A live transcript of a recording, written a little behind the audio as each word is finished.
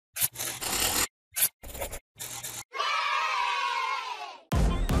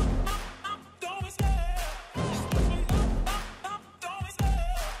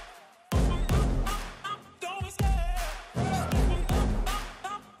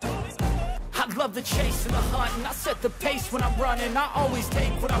love the chase and the hunt, and I set the pace when I'm running. I always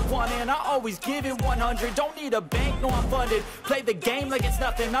take what I want and I always give it 100. Don't need a bank, no I'm funded. Play the game like it's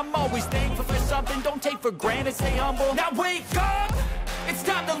nothing. I'm always thankful for something. Don't take for granted, stay humble. Now wake up, it's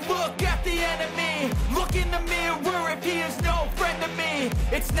time to look at the enemy. Look in the mirror if he is no friend to me.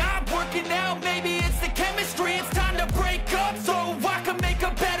 It's not working out, maybe it's the chemistry. It's time to break up so I can make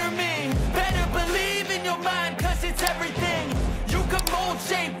a better me. Better believe in your mind, cause it's everything. You can mold,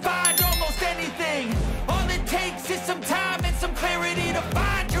 shape, find almost anything. All it takes is some time and some clarity to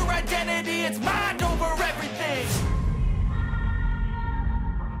find your identity. It's mind over everything.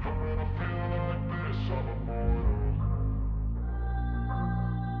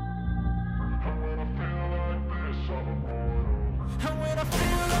 And when I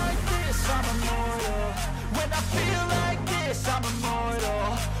feel like this, I'm immortal. When I feel like this, I'm immortal.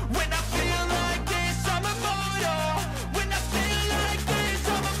 When I feel like this, I'm immortal. When I feel like this,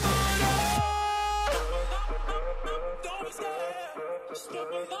 I'm immortal. Don't be scared. Just give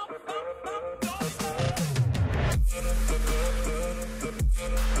me up. Don't be scared.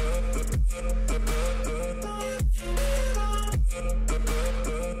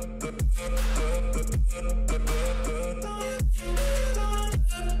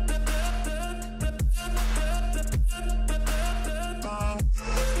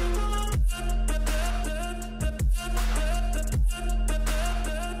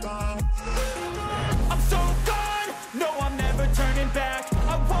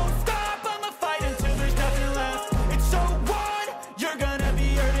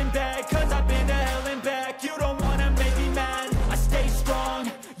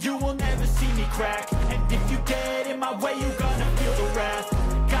 And if you get in my way, you're gonna feel the wrath.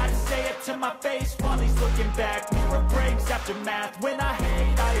 Gotta say it to my face while he's looking back. Mirror breaks after math. When I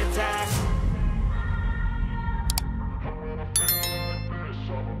hate, I attack. And when I feel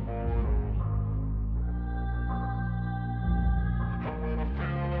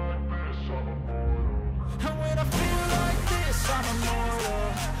like this, I'm immortal.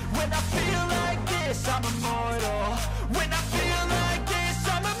 When I feel like this, I'm immortal. When I feel like this,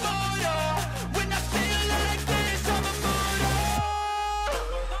 I'm immortal. When I feel like this, I'm immortal.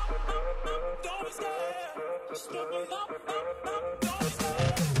 Don't be scared. Just give me up. Don't be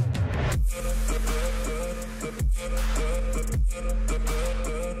scared.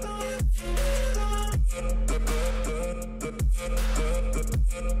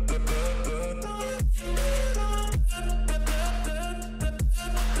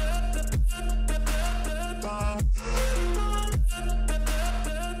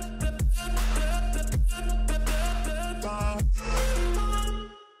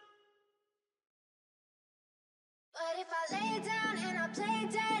 But if I lay down and I play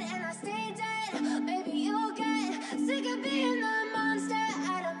dead and I stay dead, baby, you'll get sick of being the monster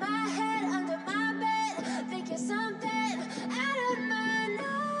out of my head, under my bed, thinking something out of my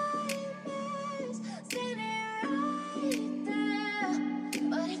nightmares, standing right there.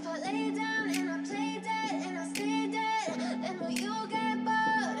 But if I lay down and I play dead and I stay dead, then will you get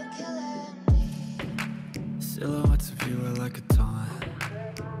bored of killing me? Silhouettes of you are like a taunt.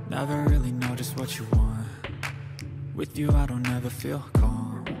 Never really know just what you want. With you I don't ever feel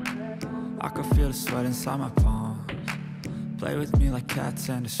calm. I can feel the sweat inside my palms. Play with me like cats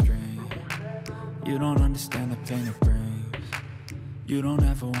and a string. You don't understand the pain it brings. You don't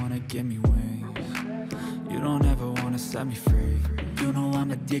ever wanna give me wings. You don't ever wanna set me free. You know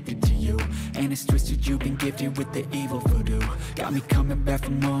I'm addicted to you, and it's twisted. You've been gifted with the evil voodoo. Got me coming back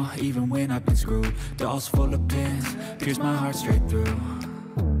for more, even when I've been screwed. Dolls full of pins, pierce my heart straight through.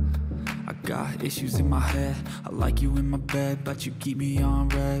 I got issues in my head. I like you in my bed, but you keep me on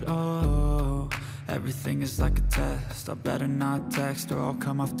red. Oh, everything is like a test. I better not text or I'll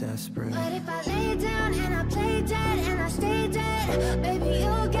come off desperate. But if I lay down and I play dead and I stay dead, baby,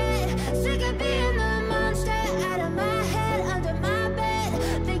 you'll get sick of being the monster out of my head, under my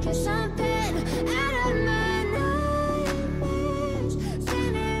bed, thinking something out of my nightmares,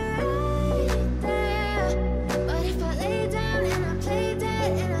 standing right there. But if I lay down and I play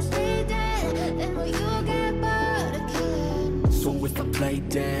dead and I stay dead, then will you get bored of killing me? So if I play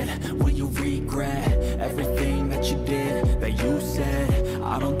dead, will you regret everything that you did, that you said?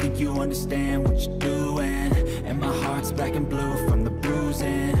 I don't think you understand what you're doing, and my heart's black and blue from the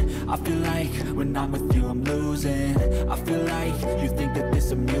bruising. I feel like when I'm with you I'm losing. I feel like you think that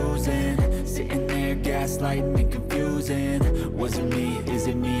this amusing, sitting there gaslighting and confusing. Was it me? Is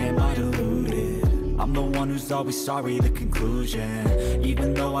it me? Am I deluded? I'm the one who's always sorry, the conclusion.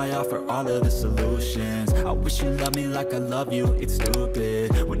 Even though I offer all of the solutions, I wish you loved me like I love you, it's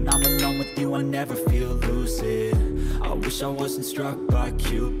stupid. When I'm alone with you I never feel lucid. I wish I wasn't struck by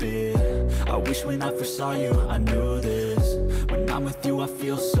Cupid. I wish when I first saw you I knew this. When I'm with you I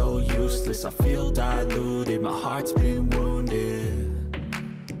feel so useless, I feel diluted, my heart's been wounded.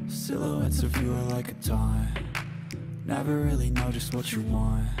 Silhouettes of you are like a taunt, never really know just what you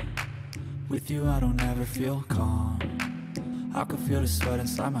want. With you I don't ever feel calm, I can feel the sweat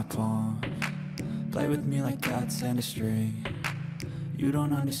inside my palms. Play with me like cats and a string, you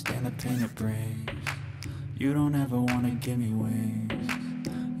don't understand the pain it brings. You don't ever wanna give me wings,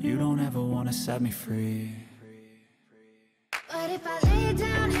 you don't ever wanna set me free. But if I lay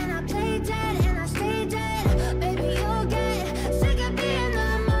down and I play dead and I stay dead, baby you'll get sick of being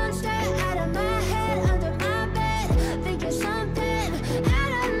the monster out of my head, under my bed, thinking something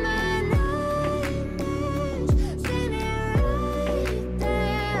out of my nightmares. See me right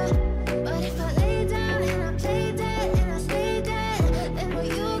there. But if I lay down and I play dead and I stay dead, then will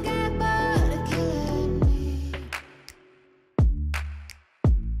you get bored of killing me?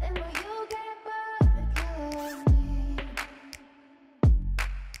 Then will you get bored of killing me?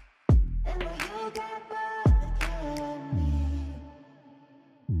 Then will you get bored of killing me?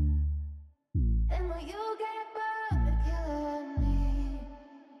 Then will you get bored of killing me?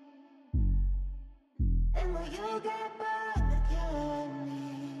 Then will you get bored of killing me?